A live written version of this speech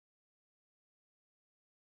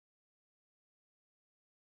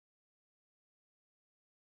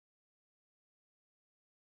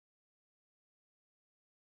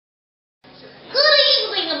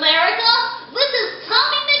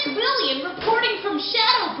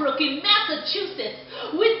in Massachusetts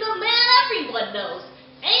with the man everyone knows,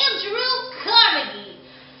 Andrew Carnegie.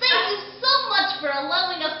 Thank you so much for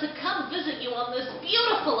allowing us to come visit you on this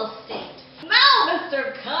beautiful estate. Now,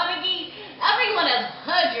 Mr. Carnegie, everyone has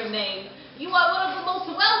heard your name. You are one of the most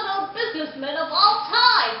well-known businessmen of all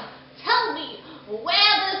time. Tell me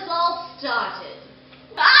where this all started.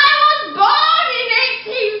 I was born in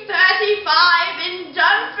 1835 in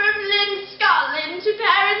Dunfermline, Scotland, to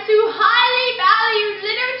parents who highly valued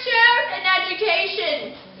literature and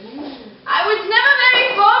education. I was never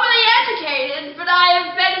very formally educated, but I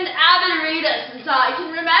have been an avid reader since I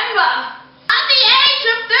can remember. At the age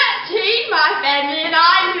of 13, my family and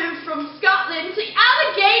I moved from Scotland to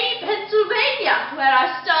Allegheny, Pennsylvania, where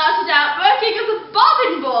I started out working as a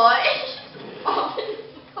bobbin boy.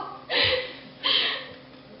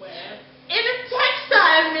 In a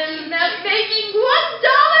textile mill, making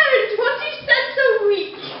 $1.20 a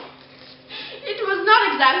week. It was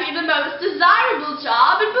not exactly the most desirable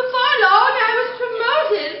job, and before long I was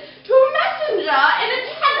promoted to a messenger in a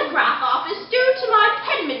telegraph office due to my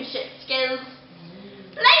penmanship skills.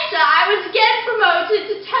 Later I was again promoted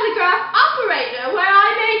to telegraph operator, where I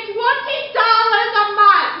made $20 a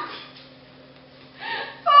month.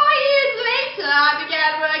 4 years later I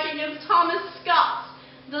began working as Thomas Scott,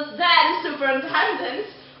 the then superintendent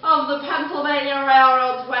of the Pennsylvania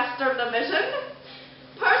Railroad's Western Division,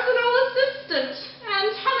 personal assistant and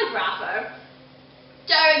telegrapher.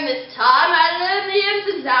 During this time, I learned the ins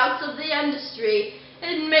and outs of the industry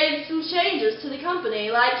and made some changes to the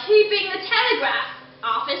company, like keeping the telegraph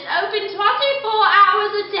office open 24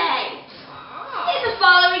 hours a day. In the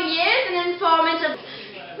following years, an informant of the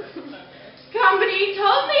company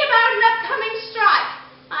told me about an upcoming strike.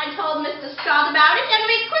 I told Mr. Scott about it, and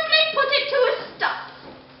we quickly put it to a stop.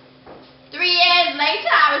 3 years later,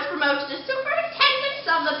 I was promoted to superintendent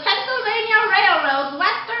of the Pennsylvania Railroad's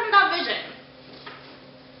Western Division.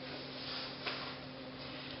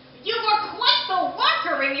 You were quite the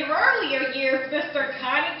worker in your earlier years, Mr.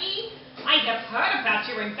 Carnegie. I have heard about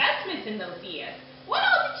your investments in those years. What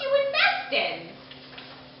all did you invest in?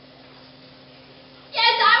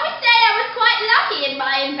 Yes, I would say I was quite lucky in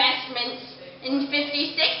my investments. In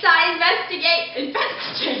 56, I invested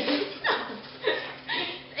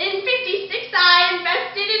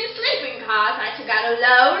in sleeping cars. I took out a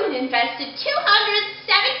loan and invested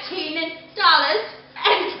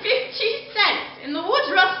 $217.50 in the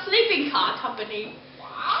Woodruff Sleeping Car Company.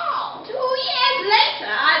 Wow! 2 years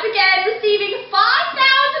later, I began receiving $5,000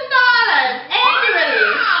 annually,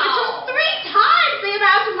 which was 3 times the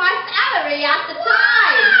amount of my salary at the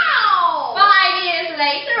time. Wow! 5 years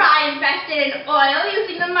later, I invested in oil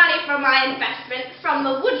using the money from my investment from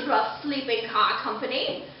the Woodruff Sleeping Car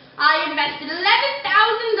Company. I invested $11,000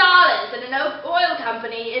 in an oil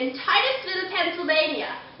company in Titusville,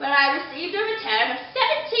 Pennsylvania, where I received a return of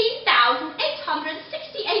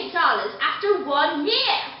 $17,868 after 1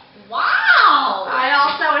 year. Wow! I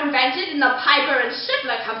also invested in the Piper and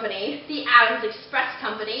Schiffler Company, the Adams Express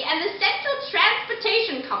Company, and the Central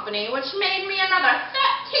Transportation Company, which made me another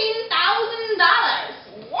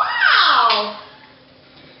 $13,000. Wow!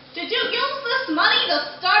 Did you use this money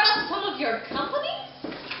to start up some of your companies?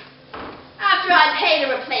 After I paid a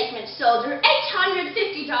replacement soldier $850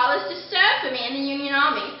 to serve for me in the Union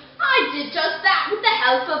Army, I did just that with the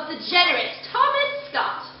help of the generous Thomas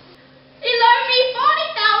Scott. He loaned me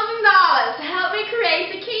 $40,000 to help me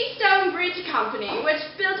create the Keystone Bridge Company, which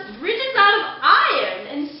built bridges out of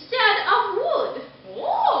iron instead of wood.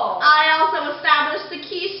 Whoa! I also established the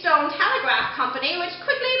Keystone Telegraph Company, which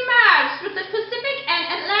quickly merged with the Pacific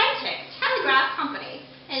and Atlantic Telegraph Company.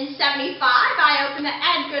 In 1975, I opened the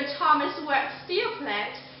Edgar Thomas Works steel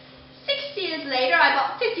plant. 6 years later, I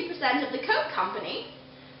bought 50% of the Coke Company.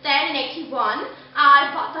 Then, in 1981,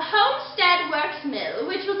 I bought the Homestead Works Mill,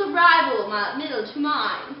 which was a rival mill to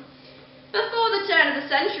mine. Before the turn of the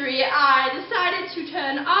century, I decided to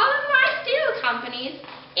turn all of my steel companies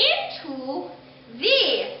into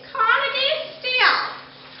the Carnegie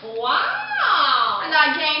Steel. Wow! And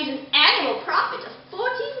I gained an annual profit of $40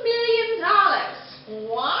 million.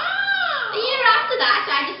 Wow! The year after that,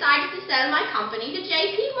 I decided to sell my company to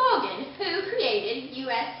J.P. Morgan, who created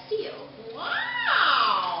U.S. Steel.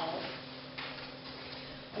 Wow!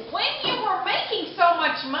 When you were making so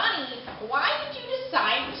much money, why did you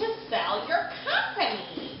decide to sell your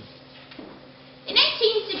company? In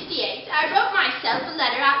 1868, I wrote myself a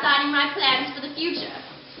letter outlining my plans for the future.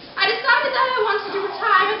 I decided that I wanted to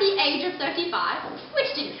retire at the age of 35,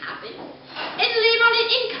 which didn't happen, and live on an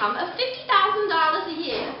income of $50,000 a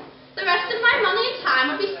year. The rest of my money and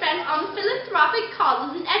time would be spent on philanthropic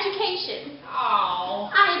causes and education.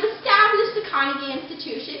 Oh. I have established the Carnegie Institute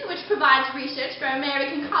Institution, which provides research for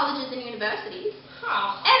American colleges and universities,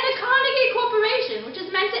 Oh. and the Carnegie Corporation, which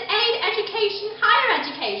is meant to aid higher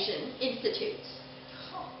education institutes.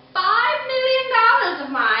 $5 million of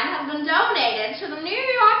mine has been donated to the New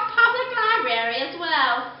York Public Library as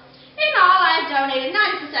well. In all, I have donated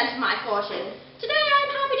 90% of my fortune. Today, I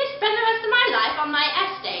am happy to spend the rest of my life on my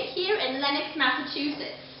estate here in Lenox,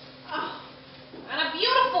 Massachusetts. Oh. And a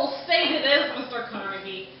beautiful state it is, Mr.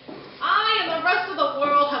 Carnegie. I and the rest of the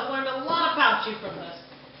world have learned a lot about you from this.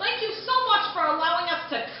 Thank you so much for allowing us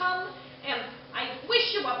to come, and I wish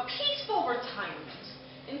you a peaceful retirement.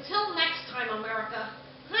 Until next time, America,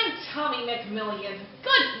 I'm Tommy McMillian.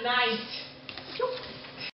 Good night.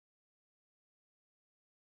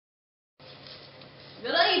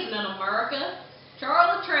 Good evening, America.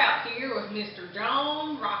 Charlie Trout here with Mr.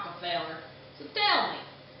 John Rockefeller. So tell me,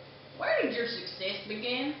 where did your success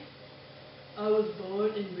begin? I was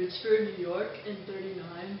born in Richford, New York in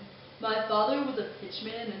 '39. My father was a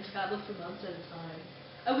pitchman and traveled for months at a time.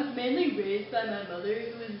 I was mainly raised by my mother,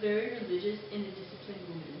 who was very religious and a disciplined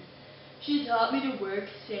woman. She taught me to work,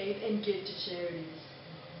 save, and give to charities.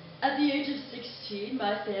 At the age of 16,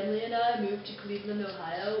 my family and I moved to Cleveland,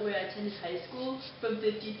 Ohio, where I attended high school from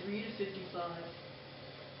 53 to 55.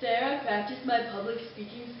 There, I practiced my public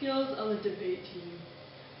speaking skills on the debate team.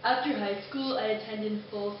 After high school, I attended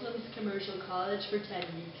Folsom's Commercial College for 10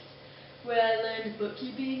 weeks, where I learned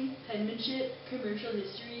bookkeeping, penmanship, commercial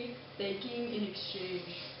history, banking, and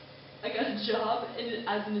exchange. I got a job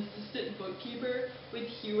as an assistant bookkeeper with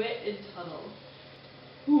Hewitt and Tuttle,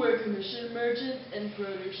 who were commission merchants and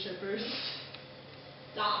produce shippers.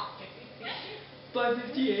 Stop. By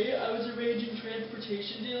 58, I was arranging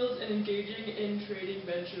transportation deals and engaging in trading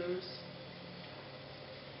ventures.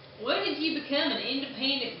 When did you become an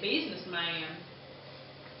independent businessman?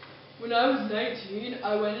 When I was 19,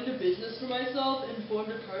 I went into business for myself and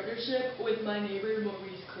formed a partnership with my neighbor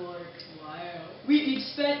Maurice Clark. Wow. We each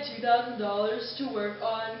spent $2,000 to work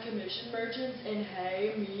on commission merchants in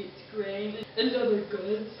hay, meat, grain, and other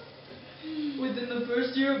goods. Within the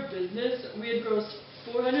first year of business, we had grossed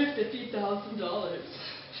 $450,000.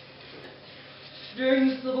 During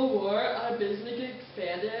the Civil War, our business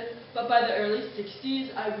expanded, but by the early 60s,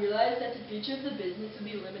 I realized that the future of the business would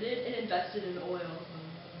be limited and invested in oil.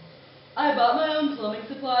 I bought my own plumbing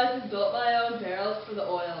supplies and built my own barrels for the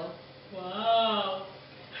oil. Wow.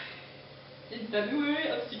 In February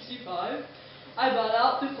of 65, I bought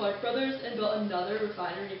out the Clark brothers and built another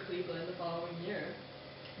refinery in Cleveland the following year.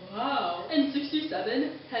 Wow. In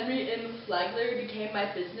 67, Henry M. Flagler became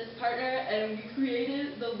my business partner, and we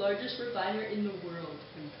created the largest refiner in the world.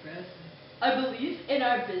 Impressive. I believe in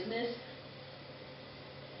our business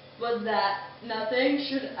was that nothing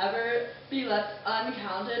should ever be left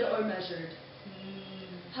uncounted or measured.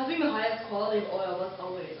 Having the highest quality of oil was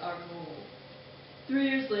always our goal. 3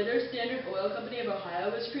 years later, Standard Oil Company of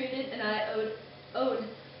Ohio was created, and I owned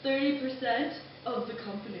 30% of the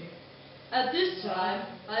company. At this time,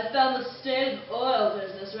 I found the Standard Oil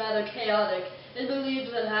business rather chaotic and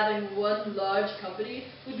believed that having one large company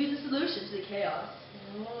would be the solution to the chaos.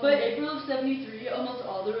 By April of '73, almost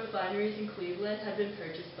all the refineries in Cleveland had been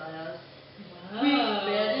purchased by us. Wow. We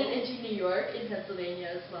expanded into New York and Pennsylvania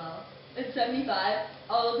as well. In '75,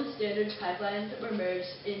 all of the Standard pipelines were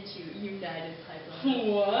merged into United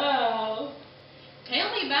Pipelines. Wow.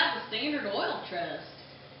 Tell me about the Standard Oil Trust.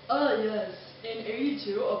 Oh yes, in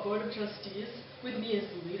 '82, a board of trustees, with me as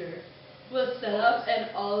the leader, was set up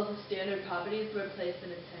and all of the Standard properties were placed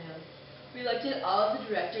in its hands. We elected all of the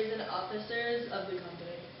directors and officers of the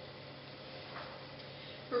company.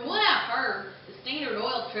 From what I've heard, the Standard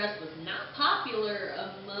Oil Trust was not popular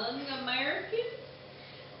among Americans.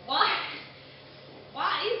 Why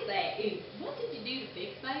is that? What did you do to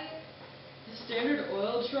fix that? The Standard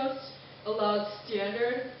Oil Trust allowed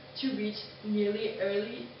Standard to reach nearly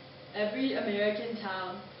every American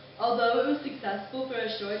town. Although it was successful for a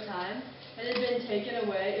short time, it had been taken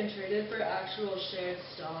away and traded for actual shared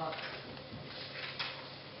stock.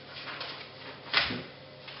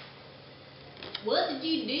 What did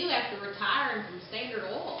you do after retiring from Standard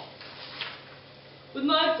Oil? With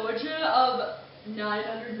my fortune of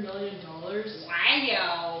 $900 million,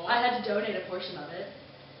 Wow. I had to donate a portion of it.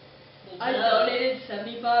 Well, I duh. donated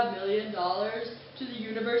 $75 million to the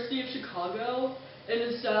University of Chicago and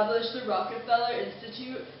established the Rockefeller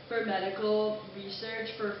Institute for Medical Research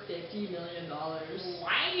for $50 million.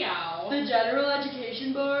 Wow. The General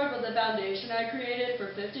Education Board was a foundation I created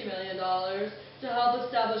for $50 million to help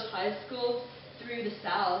establish high schools through the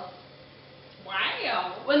South.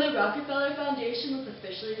 Wow. When the Rockefeller Foundation was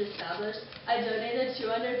officially established, I donated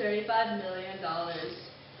 $235 million.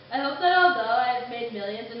 I hope that although I have made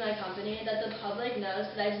millions in my company that the public knows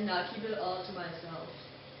that I do not keep it all to myself.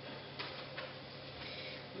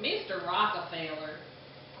 Mr. Rockefeller,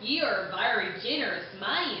 you are a very generous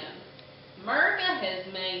man. America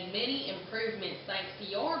has made many improvements thanks to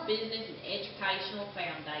your business and educational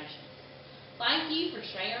foundations. Thank you for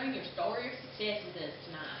sharing your story of success with us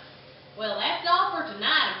tonight. Well, that's all for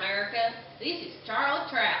tonight, America. This is Charlie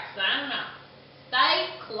Trout signing off. Stay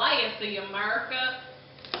classy, America.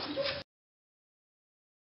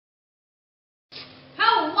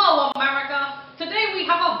 Hello, America! Today we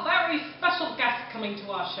have a very special guest coming to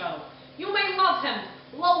our show. You may love him,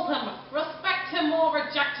 loathe him, respect him or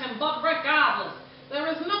reject him, but regardless, there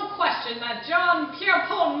is no question that John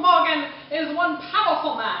Pierpont Morgan is one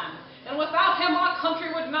powerful man, and without him our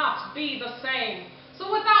country would not be the same.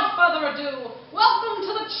 So without further ado, welcome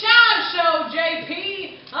to the Chaz Show, JP!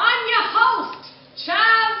 I'm your host,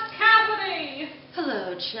 Chaz Cassidy!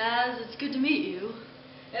 Hello, Chaz. It's good to meet you.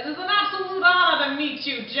 It is an absolute honor to meet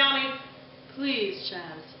you, Johnny. Please,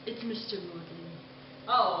 Chaz. It's Mr. Morgan.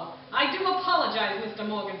 Oh, I do apologize, Mr.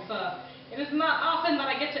 Morgan, sir. It is not often that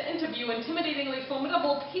I get to interview intimidatingly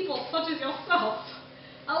formidable people such as yourself.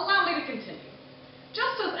 Allow me to continue.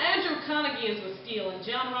 Just as Andrew Carnegie is with steel and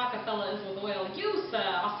John Rockefeller is with oil, you, sir,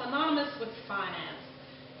 are synonymous with finance.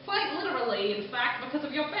 Quite literally, in fact, because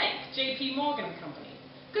of your bank, J.P. Morgan Company.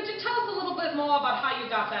 Could you tell us a little bit more about how you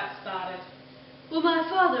got that started? Well, my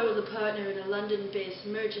father was a partner in a London-based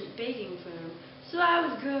merchant baking firm, so I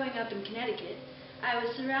was growing up in Connecticut. I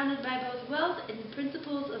was surrounded by both wealth and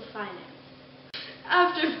principles of finance.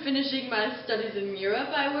 After finishing my studies in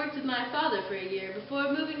Europe, I worked with my father for a year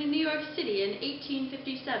before moving to New York City in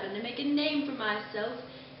 1857 to make a name for myself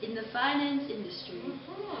in the finance industry.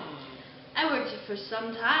 I worked for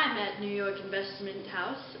some time at New York Investment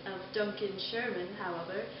House of Duncan Sherman,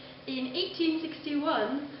 however. In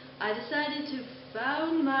 1861, I decided to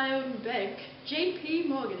found my own bank, J.P.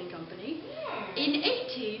 Morgan and Company. In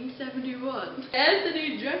 1871,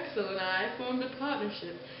 Anthony Drexel and I formed a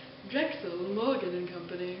partnership, Drexel, Morgan and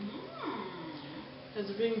Company. Has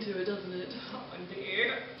a ring to it, doesn't it? Oh,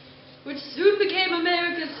 indeed. Which soon became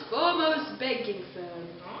America's foremost banking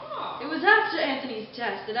firm. It was after Anthony's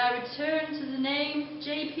death that I returned to the name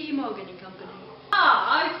J.P. Morgan and Company.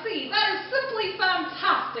 Ah, I see. That is simply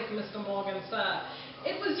fantastic, Mr. Morgan, sir.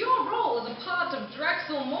 It was your role as a part of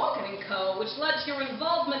Drexel Morgan & Co. which led to your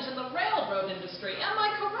involvement in the railroad industry. Am I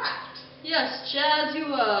correct? Yes, Chaz, you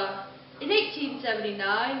are. In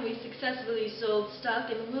 1879, we successfully sold stock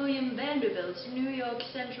in William Vanderbilt's New York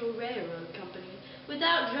Central Railroad Company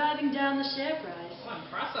without driving down the share price. Oh,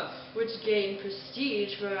 impressive. Which gained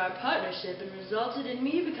prestige for our partnership and resulted in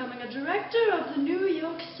me becoming a director of the New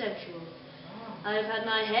York Central. I have had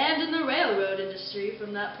my hand in the railroad industry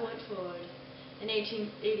from that point forward. In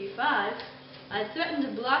 1885, I threatened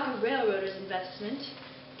to block a railroader's investment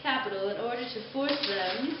capital in order to force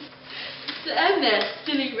them to end their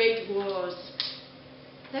silly rate wars.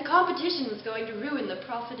 The competition was going to ruin the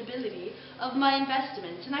profitability of my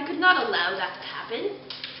investments, and I could not allow that to happen.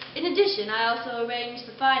 In addition, I also arranged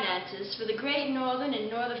the finances for the Great Northern and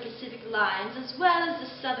Northern Pacific lines, as well as the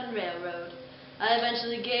Southern Railroad. I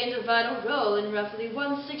eventually gained a vital role in roughly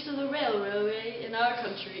 1/6 of the railway in our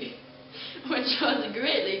country, which was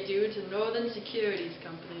greatly due to Northern Securities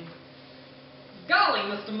Company. Golly,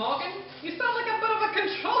 Mr. Morgan, you sound like a bit of a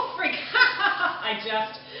control freak. I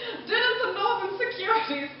jest. Didn't the Northern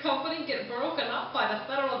Securities Company get broken up by the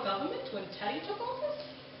federal government when Teddy took office?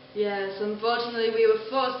 Yes, unfortunately we were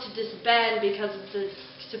forced to disband because the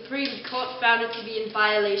Supreme Court found it to be in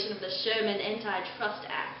violation of the Sherman Antitrust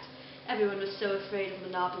Act. Everyone was so afraid of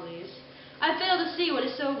monopolies. I fail to see what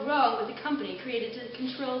is so wrong with a company created to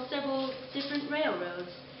control several different railroads.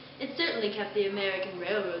 It certainly kept the American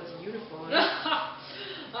railroads uniform.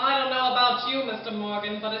 I don't know about you, Mr.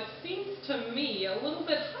 Morgan, but it seems to me a little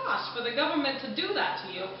bit harsh for the government to do that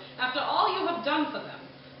to you after all you have done for them.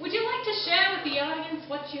 Would you like to share with the audience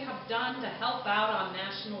what you have done to help out our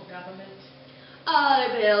national government? I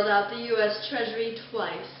bailed out the U.S. Treasury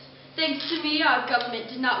twice. Thanks to me, our government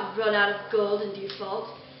did not run out of gold in default.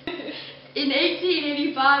 In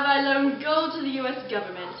 1885, I loaned gold to the U.S.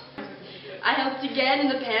 government. I helped again in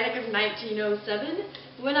the Panic of 1907,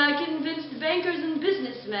 when I convinced bankers and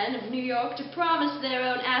businessmen of New York to promise their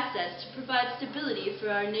own assets to provide stability for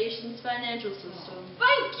our nation's financial system.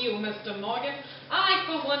 Thank you, Mr. Morgan. I,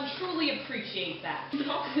 for one, truly appreciate that.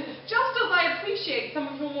 Just as I appreciate some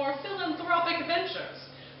of your more philanthropic ventures.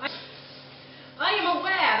 I am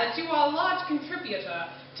aware that you are a large contributor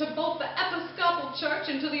to both the Episcopal Church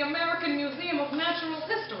and to the American Museum of Natural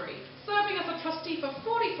History, serving as a trustee for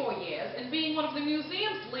 44 years and being one of the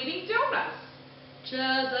museum's leading donors.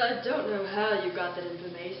 Chaz, I don't know how you got that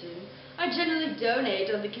information. I generally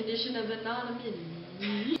donate on the condition of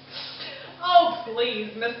anonymity. Oh,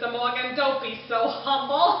 please, Mr. Morgan, don't be so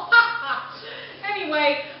humble.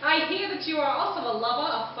 Anyway, I hear that you are also a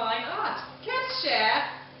lover of fine art. Can't share.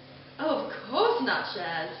 Oh, of course not,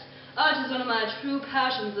 Chaz. Art is one of my true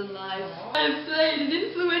passions in life. I have played an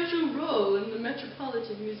influential role in the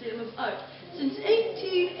Metropolitan Museum of Art since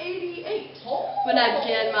 1888, when I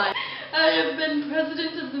began my... I have been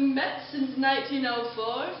president of the Met since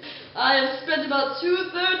 1904. I have spent about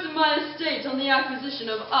 2/3 of my estate on the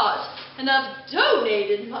acquisition of art, and I've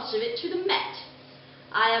donated much of it to the Met.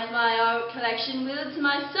 I have my art collection willed to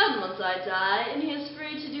my son once I die, and he is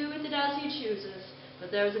free to do with it as he chooses.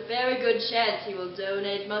 But there is a very good chance he will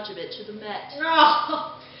donate much of it to the Met.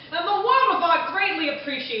 Oh, and the world of art greatly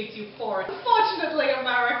appreciates you for it. Unfortunately,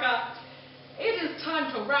 America, it is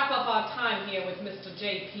time to wrap up our time here with Mr.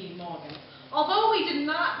 J.P. Morgan. Although we did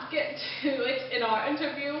not get to it in our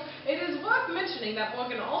interview, it is worth mentioning that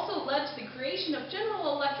Morgan also led to the creation of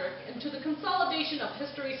General Electric and to the consolidation of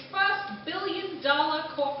history's first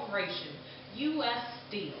billion-dollar corporation, U.S.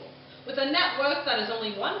 Steel. With a net worth that is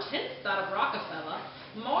only 1/10 that of Rockefeller,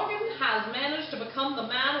 Morgan has managed to become the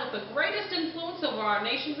man with the greatest influence over our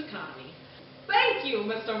nation's economy. Thank you,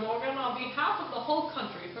 Mr. Morgan, on behalf of the whole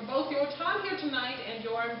country for both your time here tonight and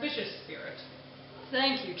your ambitious spirit.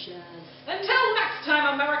 Thank you, Chaz. Until next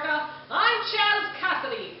time, America, I'm Chaz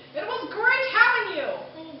Cassidy. It was great having